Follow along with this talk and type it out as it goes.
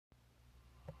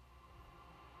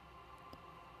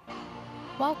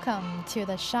Welcome to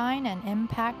the Shine and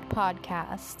Impact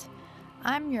podcast.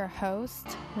 I'm your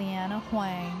host, Leanna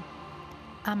Huang.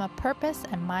 I'm a purpose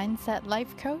and mindset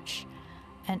life coach,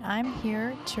 and I'm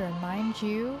here to remind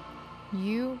you,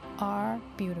 you are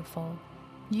beautiful.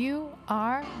 You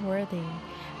are worthy,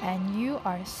 and you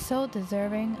are so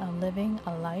deserving of living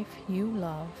a life you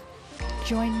love.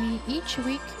 Join me each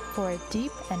week for a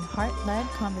deep and heart-led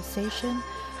conversation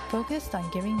focused on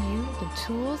giving you the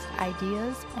tools,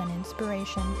 ideas, and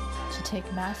inspiration to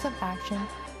take massive action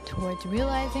towards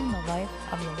realizing the life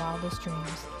of your wildest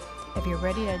dreams. If you're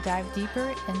ready to dive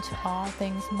deeper into all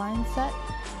things mindset,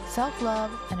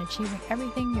 self-love, and achieving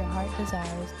everything your heart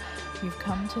desires, you've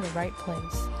come to the right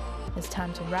place. It's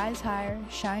time to rise higher,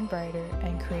 shine brighter,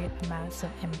 and create a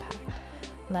massive impact.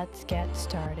 Let's get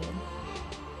started.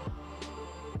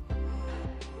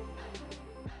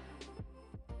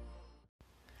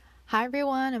 Hi,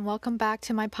 everyone, and welcome back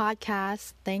to my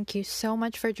podcast. Thank you so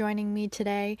much for joining me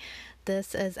today.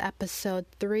 This is episode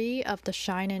 3 of the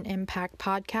Shine and Impact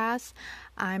podcast.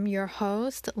 I'm your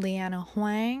host, Leanna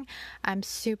Huang. I'm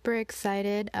super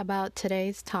excited about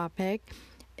today's topic.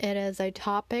 It is a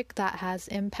topic that has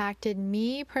impacted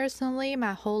me personally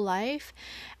my whole life,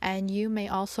 and you may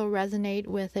also resonate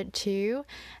with it too,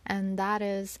 and that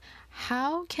is,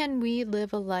 how can we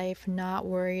live a life not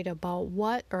worried about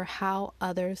what or how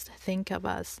others think of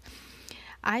us?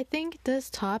 I think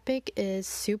this topic is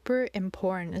super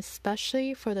important,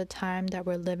 especially for the time that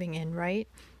we're living in, right?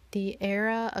 The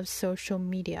era of social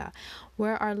media,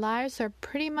 where our lives are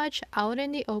pretty much out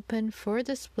in the open for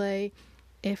display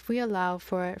if we allow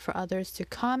for it for others to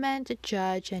comment,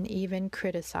 judge, and even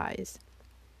criticize.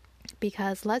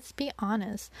 Because let's be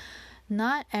honest,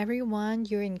 not everyone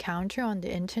you encounter on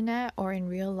the internet or in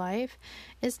real life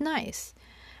is nice.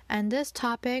 And this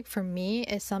topic for me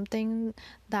is something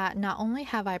that not only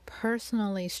have I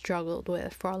personally struggled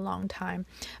with for a long time,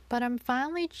 but I'm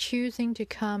finally choosing to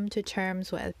come to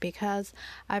terms with because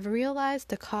I've realized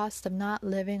the cost of not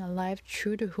living a life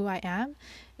true to who I am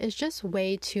is just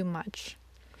way too much.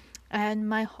 And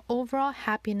my overall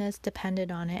happiness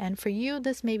depended on it. And for you,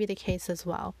 this may be the case as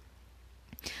well.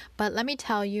 But let me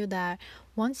tell you that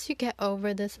once you get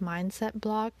over this mindset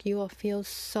block, you will feel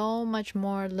so much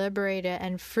more liberated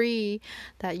and free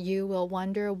that you will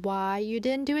wonder why you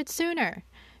didn't do it sooner.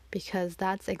 Because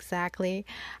that's exactly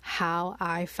how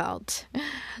I felt.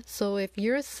 So if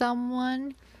you're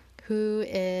someone who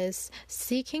is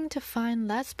seeking to find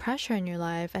less pressure in your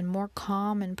life and more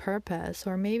calm and purpose,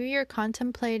 or maybe you're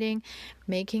contemplating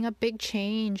making a big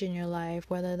change in your life,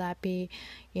 whether that be,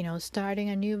 starting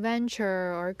a new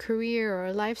venture or a career or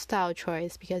a lifestyle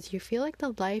choice, because you feel like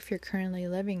the life you're currently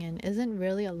living in isn't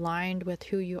really aligned with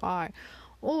who you are,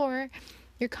 or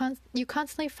you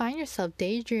constantly find yourself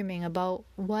daydreaming about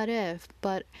what if,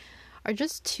 but are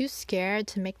just too scared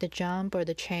to make the jump or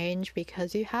the change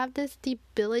because you have this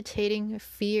debilitating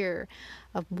fear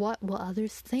of what will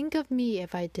others think of me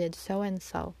if I did so and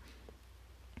so,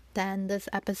 then this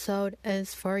episode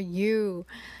is for you.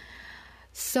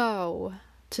 So,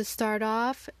 to start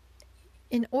off,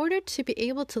 in order to be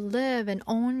able to live and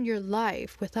own your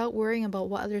life without worrying about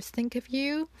what others think of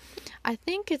you, I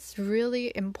think it's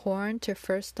really important to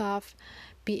first off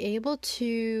be able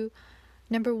to,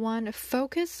 number one,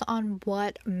 focus on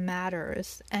what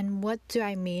matters. And what do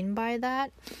I mean by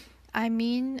that? I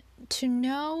mean to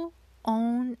know,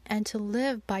 own, and to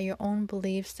live by your own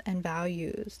beliefs and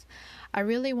values. I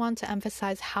really want to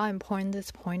emphasize how important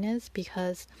this point is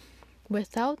because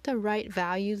without the right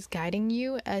values guiding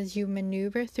you as you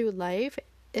maneuver through life,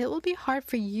 it will be hard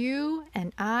for you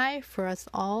and for us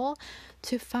all,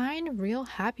 to find real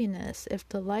happiness if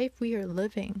the life we are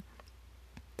living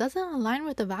doesn't align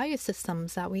with the value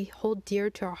systems that we hold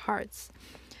dear to our hearts.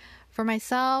 For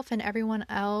myself and everyone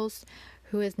else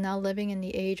who is now living in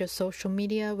the age of social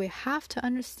media, we have to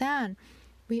understand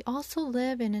we also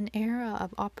live in an era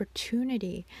of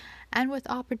opportunity, and with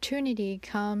opportunity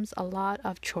comes a lot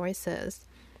of choices.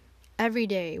 Every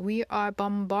day, we are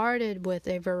bombarded with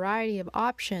a variety of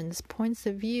options, points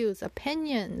of views,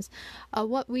 opinions of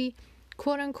what we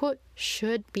quote-unquote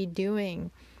should be doing.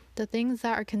 The things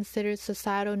that are considered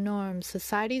societal norms,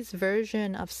 society's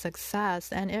version of success,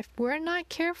 and if we're not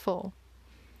careful,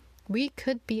 we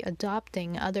could be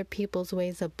adopting other people's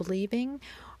ways of believing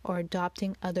or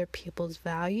adopting other people's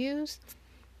values,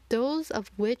 those of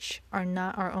which are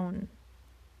not our own.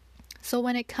 So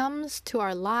when it comes to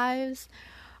our lives,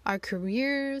 our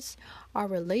careers, our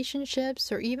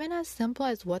relationships, or even as simple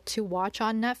as what to watch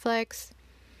on Netflix,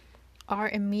 our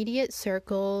immediate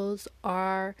circles,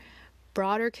 our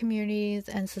broader communities,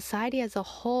 and society as a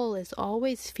whole is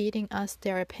always feeding us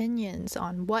their opinions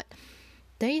on what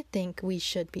they think we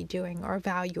should be doing or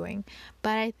valuing.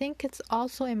 But I think it's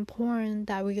also important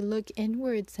that we look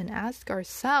inwards and ask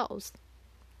ourselves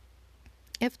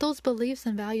if those beliefs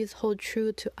and values hold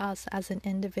true to us as an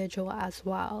individual as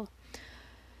well.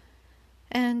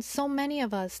 And so many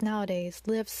of us nowadays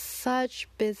live such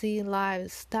busy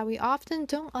lives that we often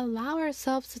don't allow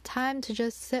ourselves the time to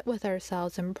just sit with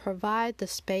ourselves and provide the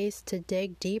space to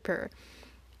dig deeper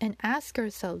and ask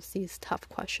ourselves these tough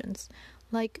questions.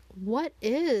 Like, what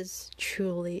is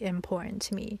truly important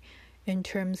to me in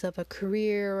terms of a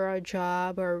career or a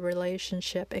job or a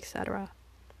relationship, etc.?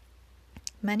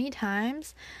 Many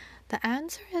times, the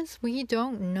answer is we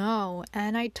don't know,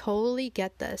 and I totally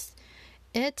get this.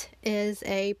 It is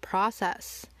a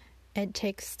process. It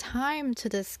takes time to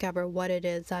discover what it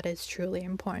is that is truly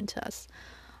important to us.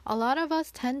 A lot of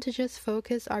us tend to just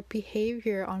focus our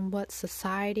behavior on what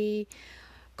society,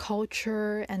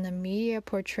 culture, and the media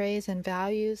portrays and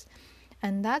values,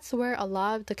 and that's where a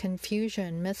lot of the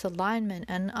confusion, misalignment,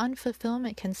 and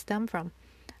unfulfillment can stem from.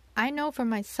 I know for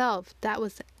myself that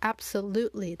was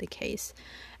absolutely the case,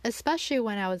 especially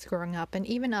when I was growing up and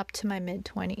even up to my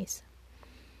mid-20s.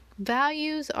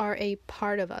 Values are a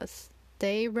part of us.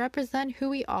 They represent who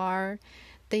we are.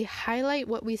 They highlight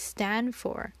what we stand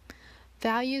for.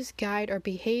 Values guide our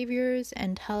behaviors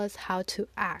and tell us how to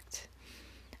act.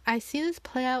 I see this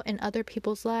play out in other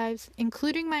people's lives,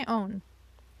 including my own.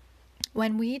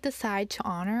 When we decide to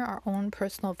honor our own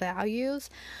personal values,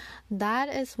 that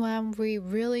is when we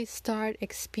really start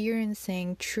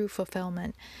experiencing true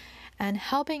fulfillment. And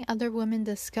helping other women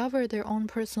discover their own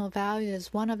personal values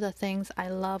is one of the things I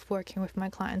love working with my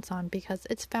clients on because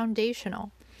it's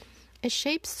foundational. It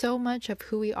shapes so much of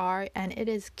who we are, and it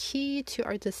is key to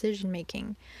our decision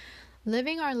making.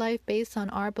 Living our life based on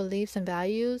our beliefs and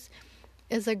values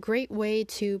is a great way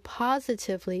to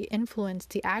positively influence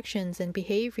the actions and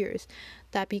behaviors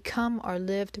that become our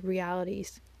lived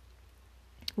realities.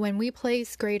 When we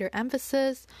place greater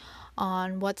emphasis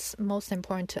on what's most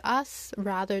important to us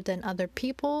rather than other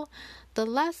people, the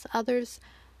less others'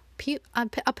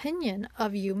 opinion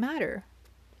of you matter.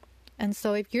 And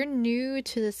so if you're new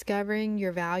to discovering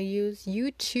your values,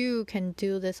 you too can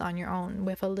do this on your own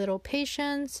with a little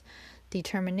patience,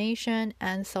 determination,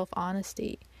 and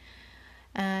self-honesty.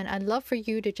 And I'd love for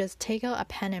you to just take out a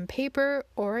pen and paper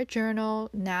or a journal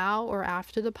now or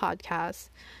after the podcast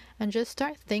and just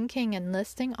start thinking and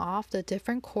listing off the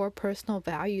different core personal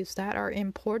values that are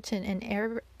important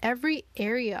in every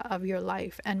area of your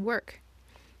life and work.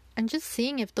 And just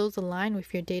seeing if those align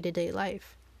with your day-to-day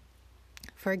life.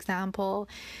 For example,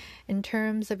 in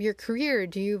terms of your career,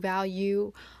 do you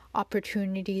value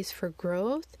opportunities for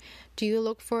growth? Do you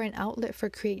look for an outlet for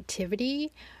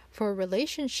creativity? For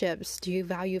relationships, do you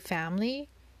value family?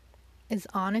 Is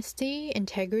honesty,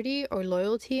 integrity, or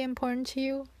loyalty important to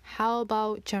you? How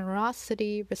about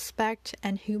generosity, respect,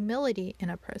 and humility in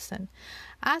a person?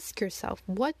 Ask yourself,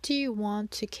 what do you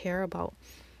want to care about?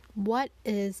 What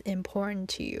is important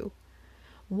to you?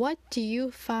 What do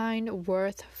you find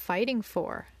worth fighting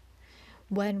for?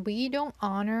 When we don't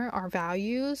honor our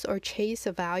values or chase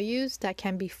values that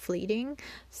can be fleeting,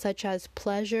 such as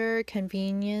pleasure,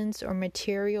 convenience, or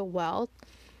material wealth,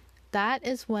 that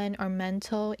is when our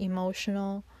mental,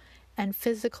 emotional, and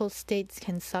physical states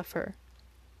can suffer.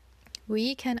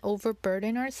 We can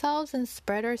overburden ourselves and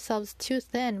spread ourselves too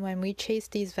thin when we chase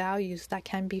these values that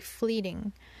can be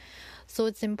fleeting. So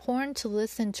it's important to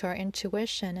listen to our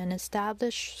intuition and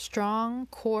establish strong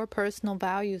core personal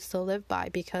values to live by,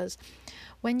 because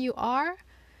when you are,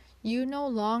 you no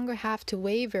longer have to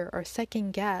waver or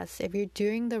second guess if you're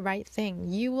doing the right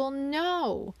thing. You will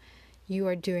know you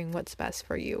are doing what's best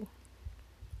for you.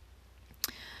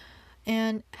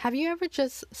 And have you ever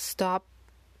just stopped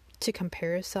to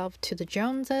compare yourself to the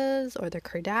Joneses or the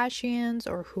Kardashians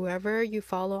or whoever you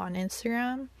follow on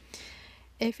Instagram?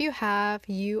 If you have,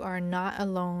 you are not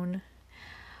alone.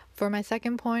 For my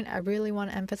second point, I really want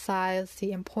to emphasize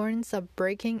the importance of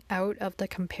breaking out of the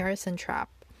comparison trap.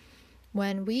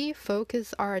 When we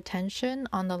focus our attention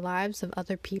on the lives of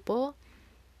other people,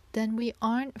 then we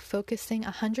aren't focusing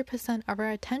 100% of our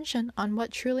attention on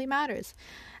what truly matters,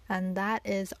 and that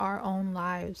is our own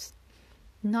lives.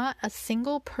 Not a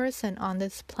single person on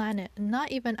this planet,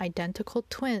 not even identical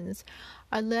twins,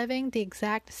 are living the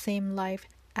exact same life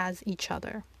as each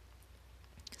other.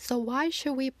 So why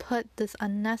should we put this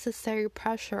unnecessary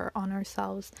pressure on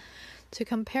ourselves to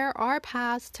compare our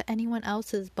past to anyone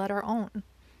else's but our own?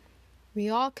 We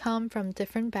all come from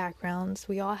different backgrounds.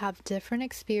 We all have different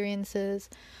experiences.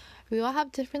 We all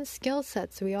have different skill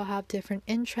sets. We all have different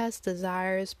interests,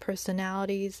 desires,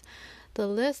 personalities. The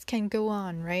list can go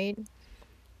on, right?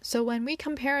 So when we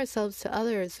compare ourselves to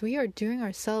others, we are doing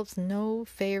ourselves no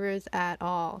favors at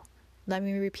all. Let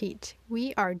me repeat.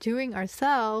 We are doing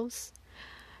ourselves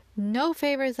no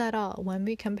favors at all when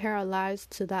we compare our lives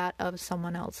to that of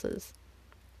someone else's.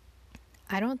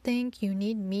 I don't think you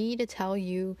need me to tell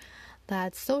you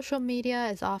that social media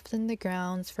is often the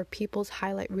grounds for people's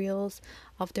highlight reels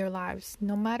of their lives.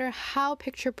 No matter how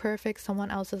picture perfect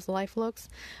someone else's life looks,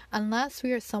 unless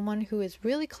we are someone who is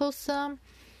really close to them,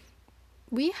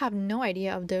 we have no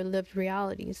idea of their lived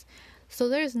realities. So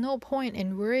there's no point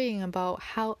in worrying about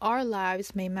how our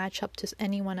lives may match up to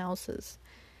anyone else's.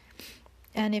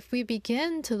 And if we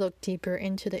begin to look deeper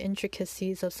into the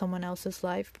intricacies of someone else's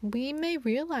life, we may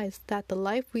realize that the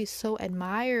life we so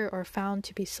admire or found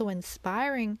to be so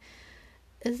inspiring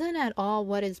isn't at all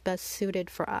what is best suited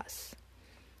for us.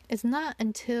 It's not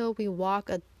until we walk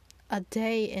a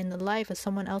day in the life of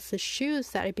someone else's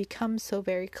shoes that it becomes so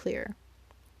very clear.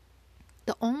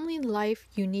 The only life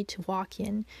you need to walk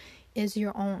in is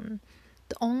your own.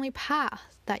 The only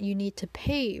path that you need to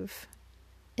pave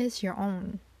is your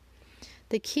own.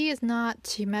 The key is not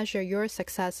to measure your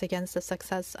success against the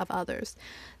success of others.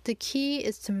 The key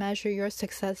is to measure your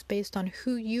success based on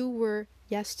who you were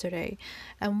yesterday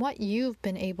and what you've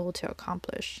been able to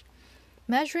accomplish.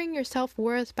 Measuring your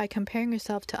self-worth by comparing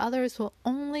yourself to others will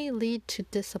only lead to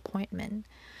disappointment.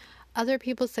 Other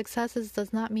people's successes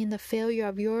does not mean the failure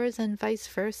of yours and vice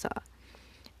versa.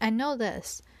 And know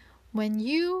this, when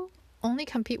you only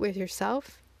compete with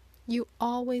yourself, you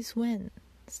always win.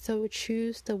 So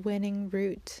choose the winning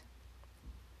route.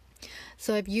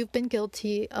 So if you've been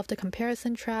guilty of the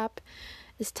comparison trap,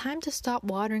 it's time to stop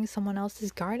watering someone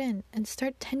else's garden and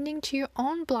start tending to your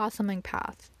own blossoming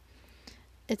path.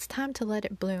 It's time to let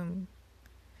it bloom.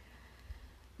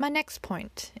 My next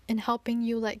point in helping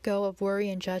you let go of worry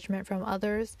and judgment from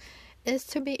others is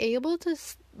to be able to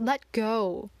let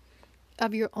go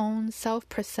of your own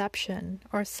self-perception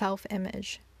or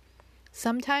self-image.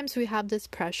 Sometimes we have this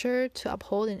pressure to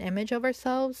uphold an image of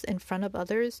ourselves in front of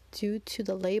others due to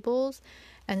the labels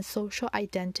and social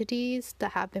identities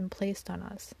that have been placed on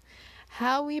us.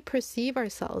 How we perceive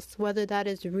ourselves, whether that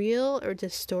is real or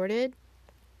distorted,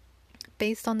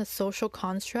 based on the social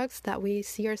constructs that we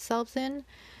see ourselves in,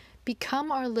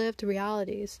 become our lived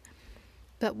realities.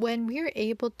 But when we are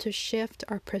able to shift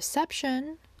our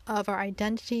perception of our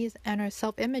identities and our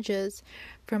self-images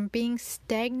from being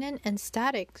stagnant and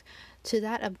static to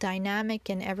that of dynamic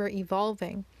and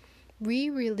ever-evolving, we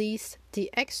release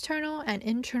the external and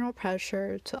internal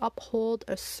pressure to uphold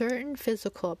a certain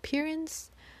physical appearance,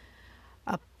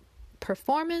 a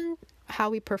performance,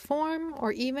 how we perform,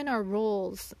 or even our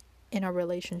roles in our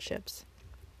relationships.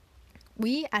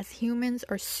 We as humans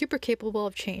are super capable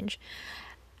of change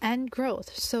and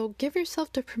growth, so give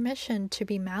yourself the permission to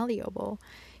be malleable.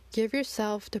 Give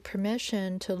yourself the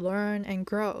permission to learn and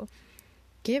grow.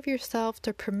 Give yourself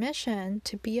the permission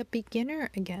to be a beginner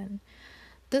again.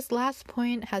 This last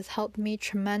point has helped me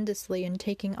tremendously in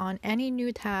taking on any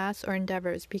new tasks or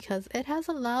endeavors because it has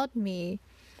allowed me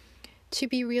to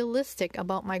be realistic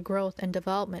about my growth and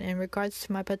development in regards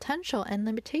to my potential and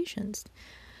limitations.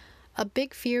 A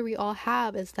big fear we all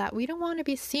have is that we don't want to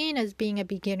be seen as being a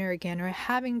beginner again or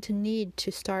having to need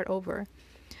to start over.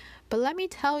 But let me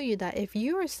tell you that if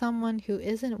you are someone who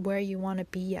isn't where you want to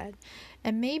be yet,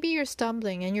 and maybe you're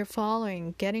stumbling and you're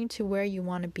following, getting to where you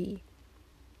want to be,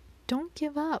 don't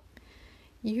give up.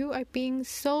 You are being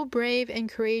so brave and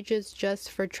courageous just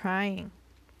for trying.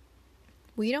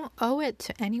 We don't owe it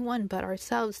to anyone but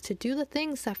ourselves to do the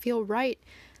things that feel right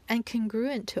and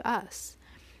congruent to us.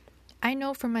 I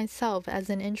know for myself as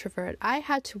an introvert, I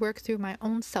had to work through my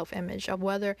own self-image of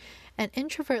whether an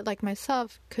introvert like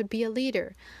myself could be a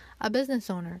leader, a business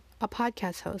owner, a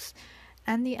podcast host.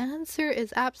 And the answer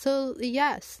is absolutely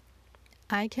yes.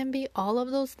 I can be all of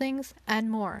those things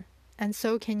and more, and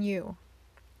so can you.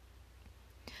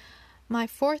 My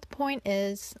fourth point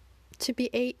is to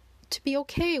be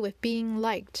okay with being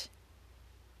liked.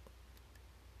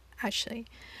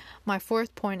 My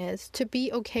fourth point is to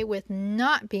be okay with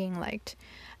not being liked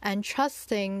and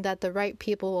trusting that the right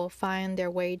people will find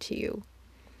their way to you.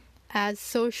 As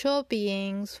social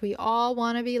beings, we all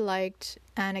want to be liked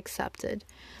and accepted.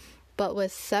 But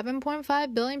with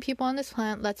 7.5 billion people on this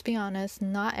planet, let's be honest,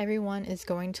 not everyone is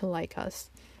going to like us.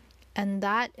 And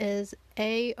that is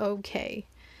A-okay.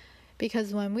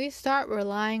 Because when we start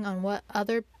relying on what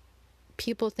other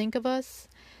people think of us,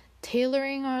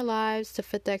 tailoring our lives to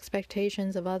fit the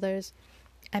expectations of others,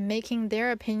 and making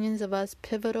their opinions of us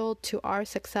pivotal to our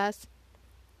success,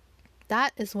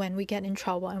 that is when we get in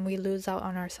trouble and we lose out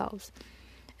on ourselves.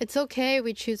 It's okay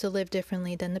we choose to live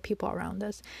differently than the people around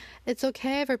us. It's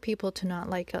okay for people to not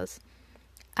like us.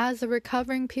 As a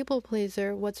recovering people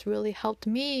pleaser, what's really helped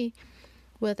me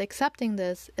with accepting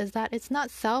this is that it's not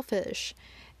selfish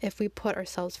if we put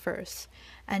ourselves first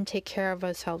and take care of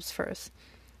ourselves first.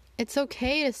 It's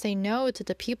okay to say no to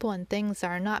the people and things that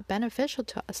are not beneficial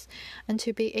to us and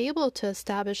to be able to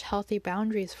establish healthy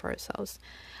boundaries for ourselves.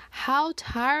 How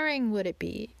tiring would it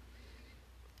be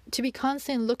to be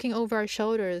constantly looking over our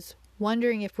shoulders,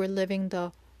 wondering if we're living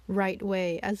the right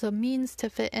way as a means to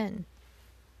fit in?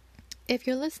 If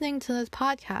you're listening to this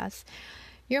podcast,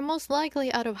 you're most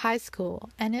likely out of high school,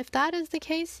 and if that is the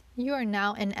case, you are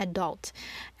now an adult,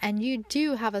 and you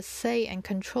do have a say and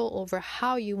control over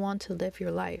how you want to live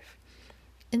your life.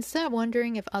 Instead of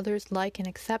wondering if others like and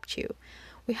accept you,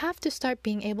 we have to start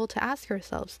being able to ask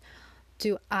ourselves,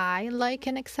 do I like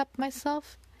and accept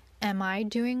myself? Am I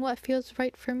doing what feels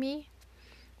right for me?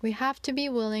 We have to be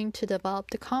willing to develop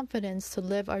the confidence to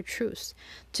live our truths,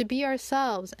 to be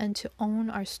ourselves, and to own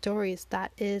our stories.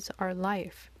 That is our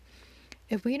life.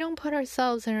 If we don't put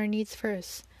ourselves and our needs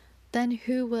first, then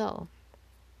who will?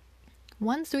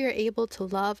 Once we are able to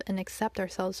love and accept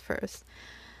ourselves first,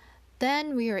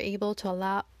 then we are able to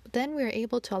allow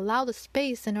the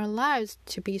space in our lives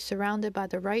to be surrounded by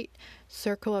the right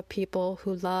circle of people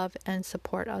who love and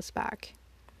support us back.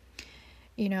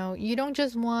 You don't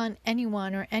just want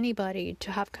anyone or anybody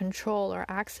to have control or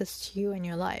access to you in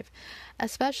your life,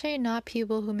 especially not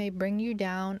people who may bring you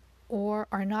down or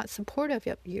are not supportive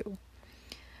of you.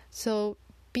 So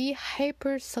be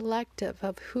hyper selective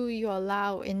of who you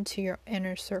allow into your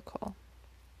inner circle.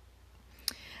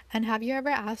 And have you ever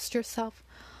asked yourself,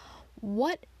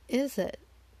 what is it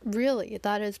really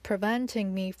that is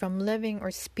preventing me from living or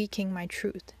speaking my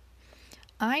truth?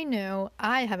 I know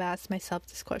I have asked myself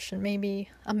this question maybe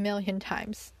 1,000,000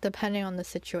 times, depending on the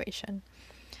situation.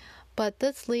 But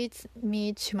this leads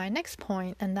me to my next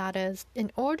point, and that is,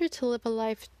 in order to live a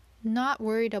life not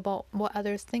worried about what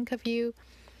others think of you,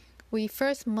 we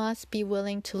first must be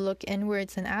willing to look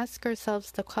inwards and ask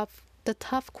ourselves the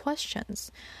tough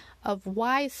questions of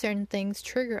why certain things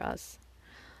trigger us,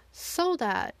 so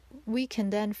that we can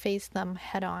then face them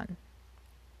head on.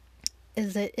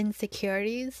 Is it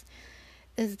insecurities?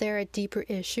 Is there a deeper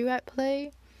issue at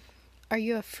play? Are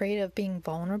you afraid of being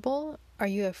vulnerable? Are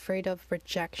you afraid of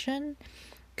rejection?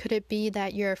 Could it be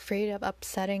that you're afraid of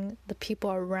upsetting the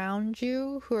people around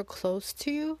you who are close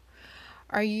to you?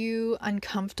 Are you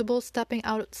uncomfortable stepping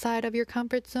outside of your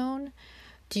comfort zone?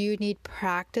 Do you need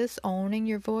practice owning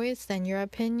your voice and your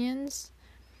opinions?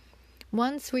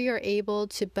 Once we are able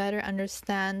to better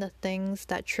understand the things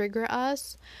that trigger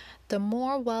us, the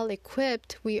more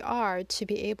well-equipped we are to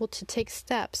be able to take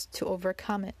steps to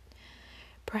overcome it.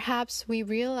 Perhaps we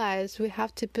realize we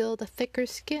have to build a thicker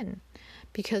skin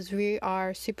because we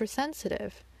are super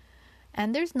sensitive.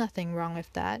 And there's nothing wrong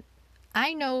with that.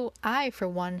 I know I, for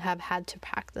one, have had to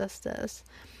practice this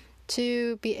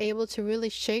to be able to really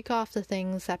shake off the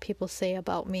things that people say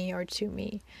about me or to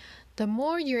me. The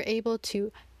more you're able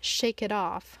to shake it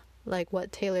off, like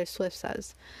what Taylor Swift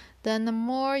says, then the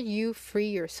more you free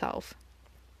yourself.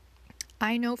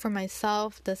 I know for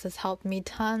myself, this has helped me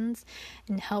tons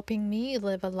in helping me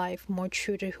live a life more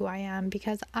true to who I am,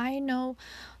 because I know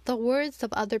the words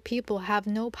of other people have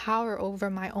no power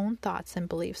over my own thoughts and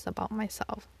beliefs about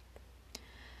myself.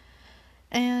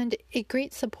 And a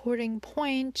great supporting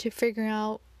point to figure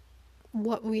out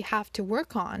what we have to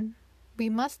work on, we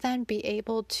must then be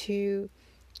able to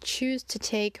choose to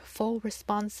take full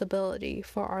responsibility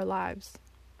for our lives.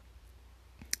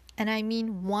 And I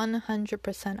mean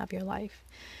 100% of your life.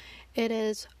 It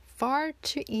is far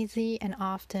too easy and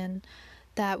often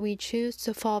that we choose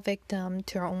to fall victim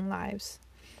to our own lives.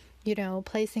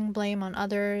 Placing blame on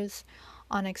others,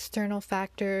 on external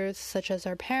factors such as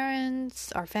our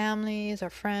parents, our families, our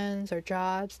friends, our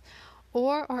jobs,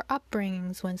 or our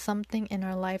upbringings when something in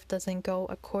our life doesn't go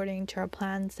according to our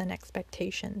plans and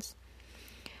expectations.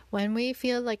 When we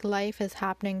feel like life is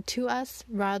happening to us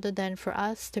rather than for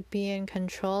us to be in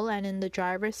control and in the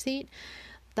driver's seat,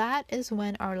 that is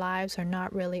when our lives are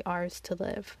not really ours to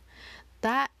live.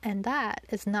 That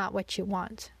is not what you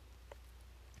want.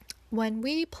 When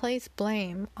we place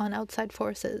blame on outside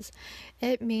forces,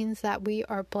 it means that we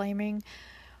are blaming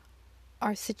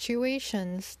our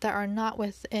situations that are not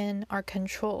within our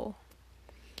control.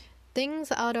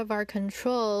 Things out of our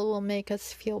control will make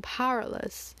us feel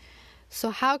powerless. So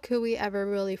how could we ever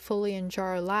really fully enjoy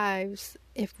our lives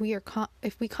if we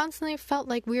constantly felt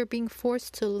like we were being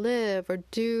forced to live or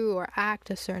do or act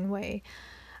a certain way?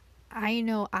 I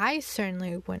know I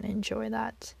certainly wouldn't enjoy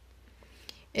that.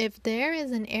 If there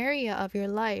is an area of your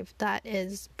life that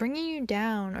is bringing you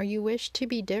down or you wish to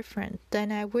be different,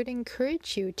 then I would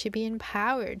encourage you to be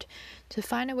empowered to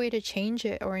find a way to change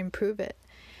it or improve it.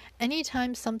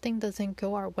 Anytime something doesn't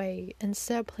go our way,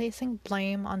 instead of placing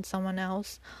blame on someone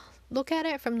else, look at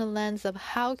it from the lens of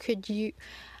how could you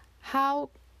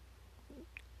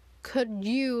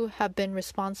have been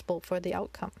responsible for the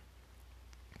outcome?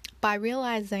 By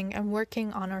realizing and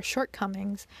working on our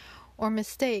shortcomings or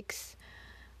mistakes,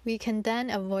 we can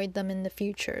then avoid them in the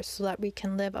future so that we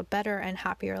can live a better and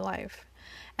happier life.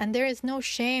 And there is no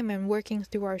shame in working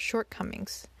through our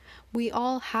shortcomings. We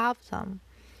all have them.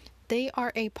 They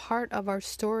are a part of our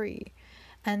story.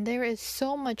 And there is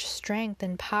so much strength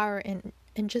and power in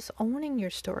just owning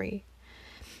your story.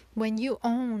 When you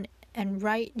own and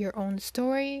write your own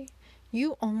story,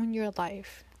 you own your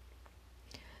life.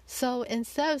 So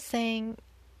instead of saying,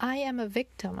 I am a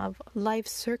victim of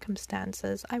life's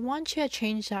circumstances, I want you to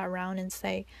change that around and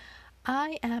say,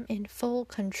 I am in full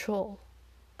control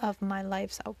of my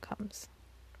life's outcomes.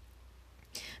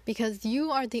 Because you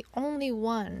are the only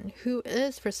one who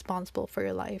is responsible for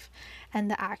your life and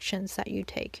the actions that you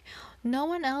take. No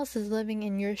one else is living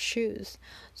in your shoes.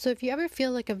 So if you ever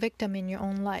feel like a victim in your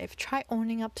own life, try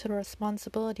owning up to the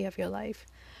responsibility of your life.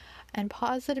 And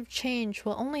positive change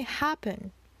will only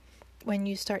happen when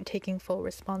you start taking full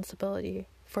responsibility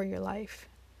for your life.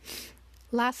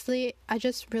 Lastly, I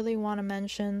just really want to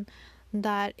mention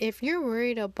that if you're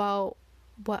worried about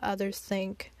what others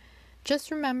think, just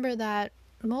remember that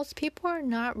most people are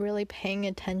not really paying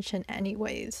attention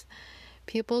anyways.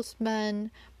 People spend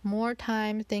more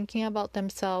time thinking about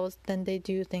themselves than they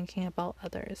do thinking about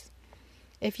others.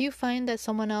 If you find that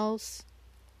someone else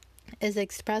is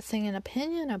expressing an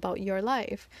opinion about your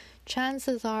life,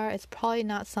 chances are it's probably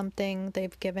not something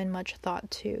they've given much thought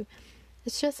to.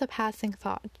 It's just a passing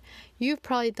thought. You've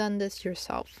probably done this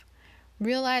yourself.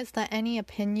 Realize that any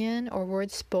opinion or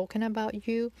words spoken about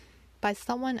you by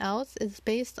someone else is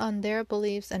based on their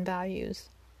beliefs and values,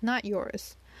 not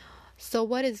yours. So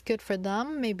what is good for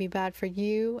them may be bad for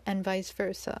you, and vice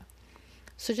versa.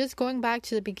 So just going back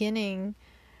to the beginning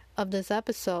of this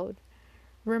episode,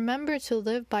 remember to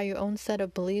live by your own set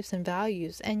of beliefs and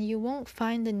values, and you won't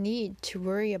find the need to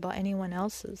worry about anyone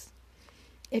else's.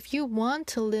 If you want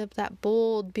to live that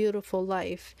bold, beautiful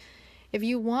life, if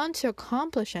you want to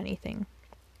accomplish anything,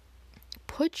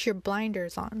 put your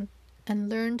blinders on and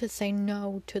learn to say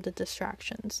no to the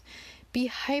distractions. Be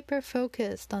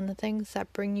hyper-focused on the things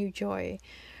that bring you joy.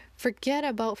 Forget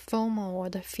about FOMO or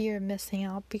the fear of missing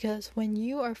out, because when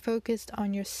you are focused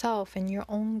on yourself and your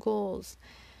own goals,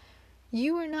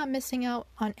 you are not missing out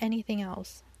on anything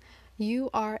else. You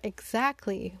are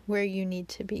exactly where you need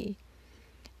to be.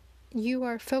 You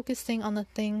are focusing on the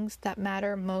things that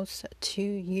matter most to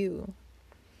you.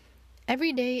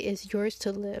 Every day is yours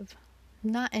to live,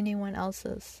 not anyone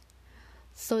else's.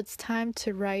 So it's time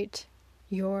to write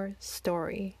your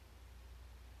story.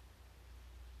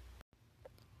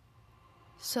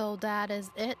 So that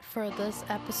is it for this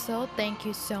episode. Thank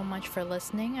you so much for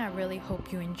listening. I really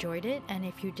hope you enjoyed it. And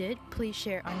if you did, please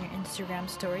share on your Instagram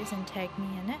stories and tag me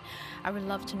in it. I would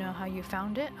love to know how you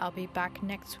found it. I'll be back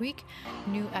next week.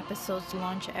 New episodes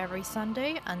launch every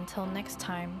Sunday. Until next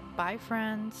time, bye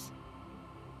friends.